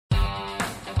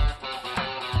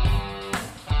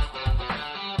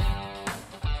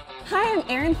I'm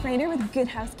Erin Frater with Good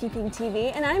Housekeeping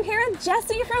TV, and I'm here with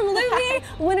Jesse from Lumi,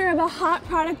 winner of a Hot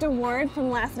Product Award from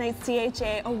last night's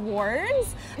CHA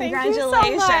Awards. Congratulations.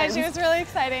 Thank you so much. It was really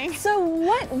exciting. So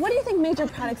what do you think made your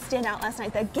product stand out last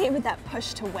night that gave it that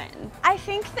push to win? I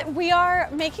think that we are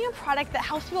making a product that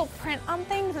helps people print on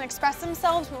things and express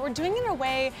themselves, but we're doing it in a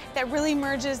way that really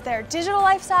merges their digital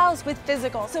lifestyles with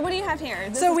physical. So what do you have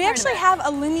here? So we actually have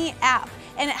a Lumi app,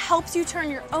 and it helps you turn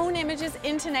your own images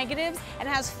into negatives, and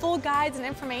it has full guides and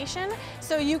information,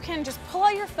 so you can just pull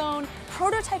out your phone,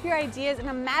 prototype your ideas, and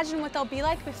imagine what they'll be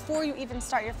like before you even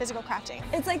start your physical crafting.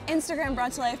 It's like Instagram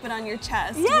brought to life, but on your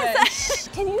chest. Yes!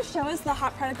 Can you show us the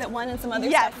hot product that won and some other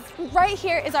yes. stuff? Yes, right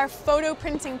here is our photo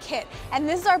printing kit, and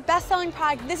this is our best-selling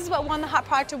product. This is what won the Hot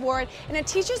Product Award, and it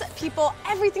teaches people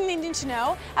everything they need to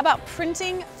know about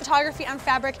printing photography on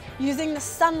fabric using the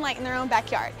sunlight in their own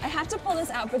backyard. I have to pull this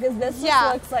out because this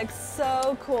just looks like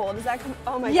so cool. Does that come?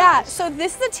 Oh my gosh. Yeah, so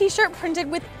this is a t-shirt printed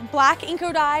with black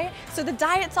Inco dye. So the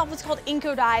dye itself is called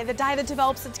Inco dye, the dye that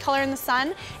develops its color in the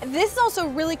sun. And this is also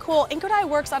really cool. Inco dye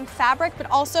works on fabric, but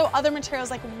also other materials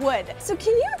like wood. So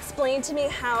can you explain to me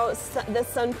how the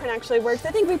sun print actually works?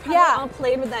 I think we probably all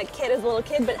played with that kit as a little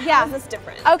kid, but how is this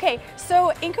different? Okay,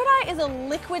 so Inco dye is a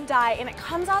liquid dye, and it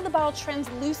comes out of the bottle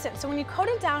translucent. So when you coat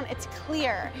it down, it's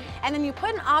clear. And then you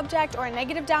put an object or a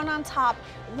negative down on top,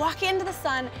 walk it into the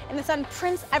sun, and the sun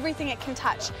prints everything it can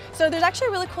touch. So there's actually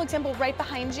a really cool example right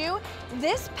behind you.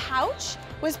 This pouch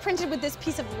was printed with this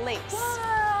piece of lace.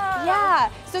 Wow. Yeah,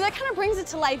 so that kind of brings it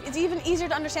to life. It's even easier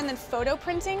to understand than photo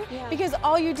printing because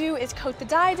all you do is coat the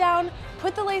dye down,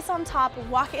 put the lace on top,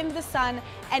 walk it into the sun,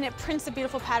 and it prints a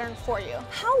beautiful pattern for you.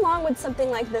 How long would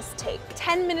something like this take?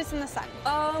 10 minutes in the sun.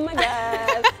 Oh my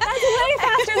god, that's way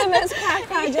faster than most craft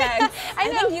projects. I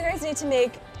think you guys need to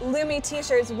make Lumi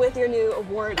t-shirts with your new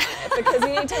award on it because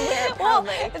you need to wear it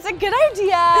proudly. Well, it's a good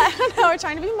idea. I don't know, we're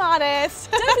trying to be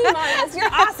modest. Don't be modest, you're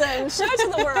awesome. Show it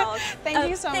to the world. Thank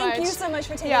you so much. Thank you so much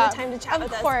for taking the time to chat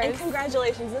with us. Of course. And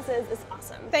congratulations, this is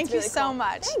awesome. Thank you really so cool.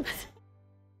 much. Thanks.